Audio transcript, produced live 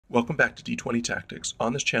Welcome back to D20 Tactics.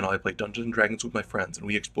 On this channel I play Dungeons & Dragons with my friends and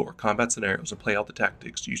we explore combat scenarios and play out the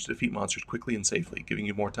tactics used to defeat monsters quickly and safely, giving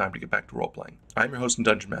you more time to get back to roleplaying. I'm your host and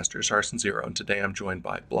Dungeon Master, Sarson0, and today I'm joined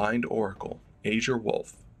by BlindOracle,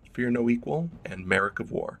 AzureWolf, Fear No Equal, and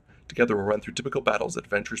MarekofWar. Together we'll run through typical battles that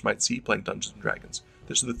adventurers might see playing Dungeons & Dragons.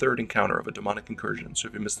 This is the third encounter of a demonic incursion, so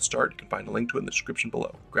if you missed the start, you can find a link to it in the description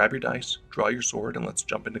below. Grab your dice, draw your sword, and let's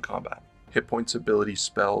jump into combat. Hit points, abilities,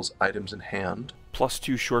 spells, items in hand.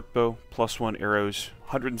 +2 short bow, +1 arrows,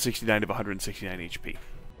 169 of 169 HP.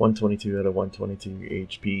 122 out of 122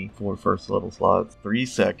 HP, 4 first level slots, 3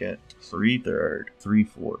 second, 3 third, 3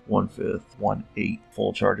 fourth, 1 fifth, 1 eighth.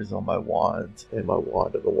 Full charges on my wand, and my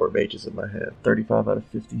wand of the war mages in my hand. 35 out of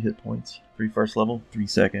 50 hit points, 3 first level, 3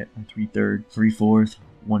 second, 3 third, 3 fourth,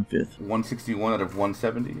 1 fifth. 161 out of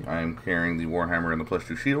 170. I am carrying the Warhammer and the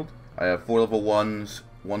 +2 shield. I have 4 level 1s,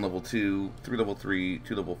 1 level 2, 3 level 3,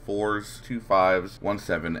 2 level 4s, 2 5s, 1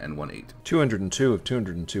 7, and 1 8. 202 of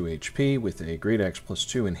 202 HP with a Great Axe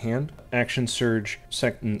 +2 in hand. Action Surge,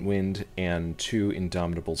 Second Wind, and 2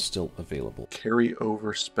 Indomitables still available. Carry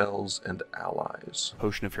over spells and allies.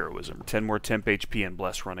 Potion of Heroism, 10 more temp HP and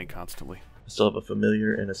Bless running constantly. I still have a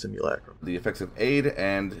familiar and a simulacrum. The effects of Aid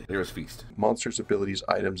and Hero's Feast. Monsters, abilities,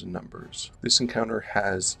 items, and numbers. This encounter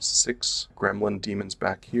has 6 gremlin demons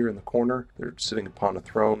back here in the corner. They're sitting upon a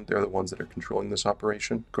throne. They're the ones that are controlling this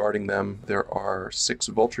operation. Guarding them, there are 6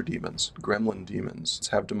 vulture demons, gremlin demons.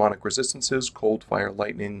 Have demonic resistances, cold, fire,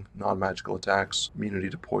 lightning, non-magical attacks, immunity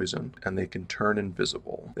to poison, and they can turn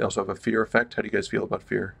invisible. They also have a fear effect. How do you guys feel about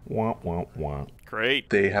fear? Wah, wah, wah. Great.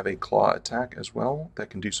 They have a claw attack as well that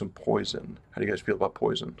can do some poison. How do you guys feel about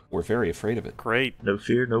poison? We're very afraid of it. Great. No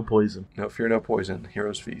fear, no poison. No fear, no poison.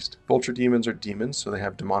 Hero's Feast. Vulture demons are demons, so they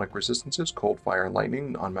have demonic resistances, cold, fire, and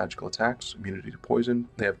lightning, non-magical attacks, immunity to poison.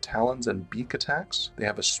 They have talons and beak attacks. They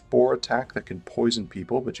have a spore attack that can poison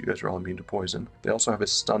people, but you guys are all immune to poison. They also have a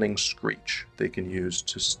stunning screech they can use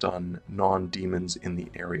to stun non-demons in the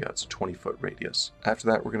area. It's a 20-foot radius. After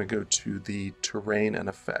that, we're going to go to the terrain and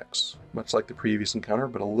effects. Much like the previous encounter,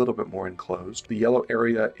 but a little bit more enclosed. The yellow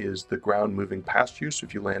area is the ground moving past you, so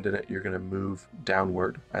if you land in it, you're going to move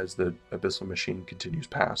downward as the abyssal machine continues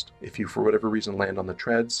past. If you, for whatever reason, land on the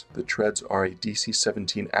treads are a DC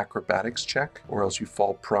 17 acrobatics check, or else you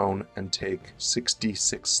fall prone and take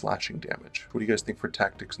 6d6 slashing damage. What do you guys think for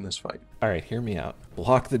tactics in this fight? Alright, hear me out.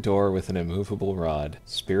 Block the door with an immovable rod,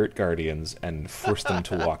 spirit guardians, and force them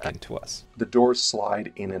to walk into us. The doors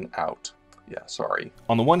slide in and out. Yeah, sorry.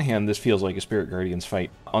 On the one hand, this feels like a Spirit Guardians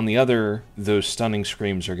fight. On the other, those stunning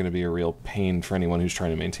screams are going to be a real pain for anyone who's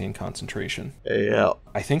trying to maintain concentration. Yeah.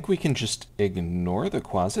 I think we can just ignore the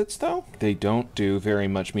Quasits, though. They don't do very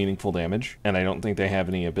much meaningful damage, and I don't think they have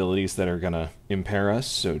any abilities that are going to impair us,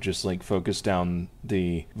 so just, focus down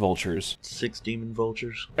the vultures. 6 demon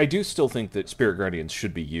vultures. I do still think that Spirit Guardians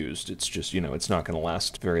should be used. It's just, it's not going to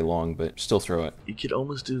last very long, but still throw it. You could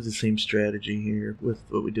almost do the same strategy here with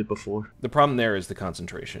what we did before. The problem there is the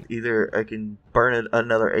concentration. Either I can burn it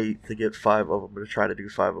another 8 to get 5 of them, or try to do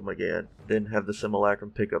 5 of them again. Then have the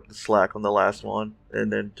simulacrum pick up the slack on the last one,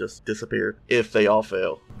 and then just disappear if they all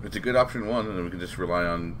fail. It's a good option 1, and then we can just rely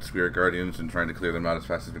on Spirit Guardians and trying to clear them out as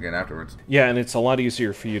fast as we can afterwards. Yeah, and it's a lot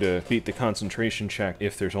easier for you to beat the concentration check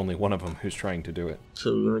if there's only one of them who's trying to do it.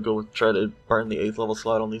 So we're going to go try to burn the 8th level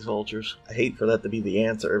slot on these vultures. I hate for that to be the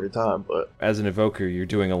answer every time, but... As an evoker, you're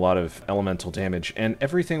doing a lot of elemental damage, and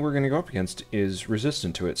everything we're going to go up against is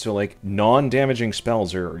resistant to it. So, non-damaging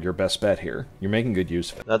spells are your best bet here. You're making good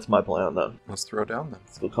use of it. That's my plan, though. Let's throw down then.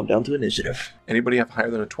 So we'll come down to initiative. Anybody have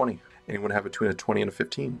higher than a 20? Anyone have between a 20 and a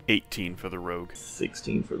 15? 18 for the rogue.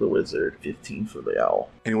 16 for the wizard, 15 for the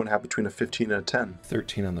owl. Anyone have between a 15 and a 10?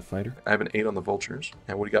 13 on the fighter. I have an 8 on the vultures.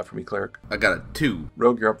 And what do you got for me, cleric? I got a 2.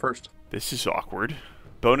 Rogue, you're up first. This is awkward.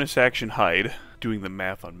 Bonus action hide. Doing the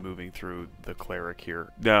math on moving through the cleric here.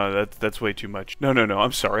 No, that's way too much. No,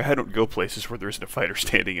 I'm sorry. I don't go places where there isn't a fighter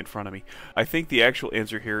standing in front of me. I think the actual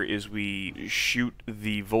answer here is we shoot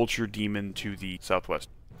the vulture demon to the southwest.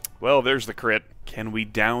 Well, there's the crit. Can we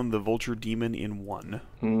down the vulture demon in 1?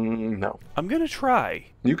 No. I'm gonna try.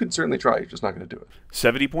 You can certainly try, you're just not going to do it.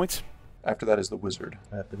 70 points? After that is the wizard.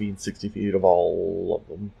 I have to be in 60 feet of all of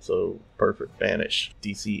them, so perfect. Vanish.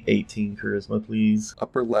 DC 18 charisma, please.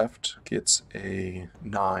 Upper left gets a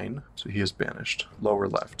 9, so he is banished. Lower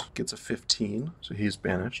left gets a 15, so he is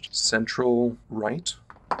banished. Central right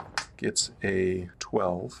gets a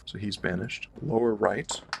 12, so he's banished. Lower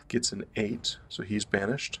right gets an 8, so he's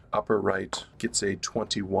banished. Upper right gets a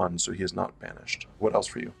 21, so he is not banished. What else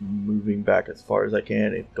for you? Moving back as far as I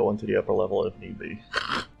can and going to the upper level if need be.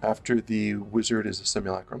 After the wizard is a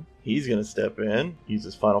simulacrum. He's going to step in, use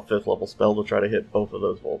his final 5th level spell to try to hit both of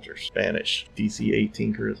those vultures. Banish. DC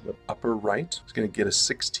 18 charisma. Upper right is going to get a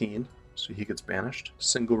 16, so he gets banished.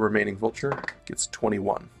 Single remaining vulture gets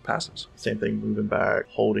 21. Passes. Same thing, moving back,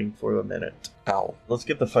 holding for a minute. Owl. Let's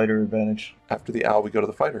give the fighter advantage. After the owl, we go to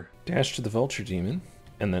the fighter. Dash to the vulture demon,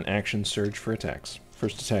 and then action surge for attacks.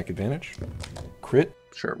 First attack advantage. Crit,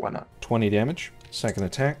 Sure, why not? 20 damage. Second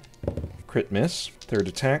attack, crit miss. Third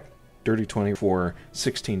attack, dirty 20 for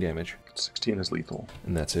 16 damage. 16 is lethal.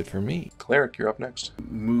 And that's it for me. Cleric, you're up next.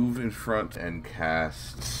 Move in front and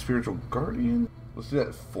cast Spiritual Guardian. Let's do that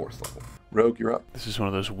at 4th level. Rogue, you're up. This is one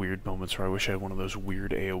of those weird moments where I wish I had one of those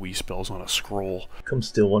weird AoE spells on a scroll. Come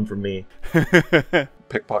steal one from me.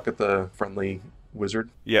 Pickpocket the friendly wizard.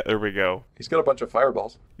 Yeah, there we go. He's got a bunch of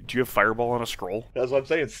fireballs. Do you have fireball on a scroll? That's what I'm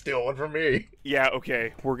saying, steal one from me. Yeah,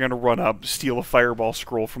 okay. We're gonna run up, steal a fireball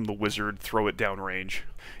scroll from the wizard, throw it downrange.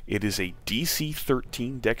 It is a DC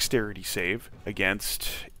 13 dexterity save against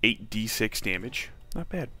 8d6 damage. Not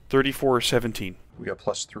bad. 34 or 17. We got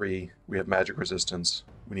 +3. We have magic resistance.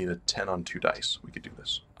 We need a 10 on 2 dice. We could do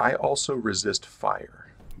this. I also resist fire.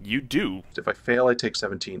 You do. If I fail, I take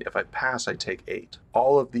 17. If I pass, I take 8.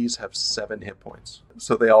 All of these have 7 hit points.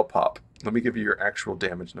 So they all pop. Let me give you your actual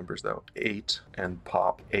damage numbers, though. 8 and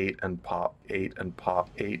pop, 8 and pop, 8 and pop,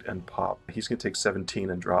 8 and pop. He's going to take 17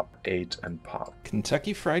 and drop 8 and pop.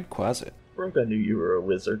 Kentucky Fried Quasit. Rogue, I knew you were a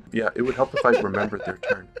wizard. Yeah, it would help if I remembered their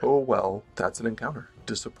turn. Oh, well, that's an encounter.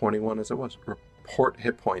 Disappointing one as it was. Report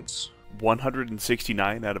hit points.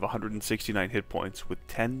 169 out of 169 hit points with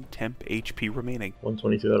 10 temp HP remaining.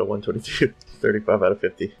 122 out of 122. 35 out of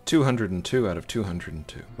 50. 202 out of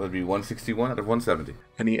 202. That'd be 161 out of 170.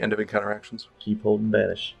 Any end of encounter actions? Keep holding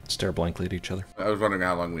banish. Stare blankly at each other. I was wondering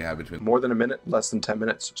how long we have between. More than a minute, less than 10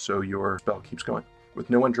 minutes, so your spell keeps going. With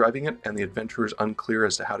no one driving it and the adventurers unclear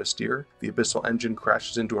as to how to steer, the abyssal engine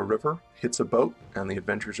crashes into a river, hits a boat, and the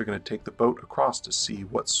adventurers are going to take the boat across to see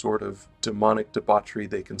what sort of demonic debauchery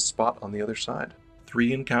they can spot on the other side.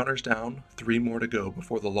 3 encounters down, 3 more to go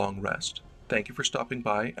before the long rest. Thank you for stopping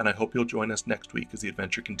by, and I hope you'll join us next week as the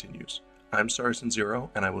adventure continues. I'm Saracen Zero,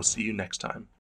 and I will see you next time.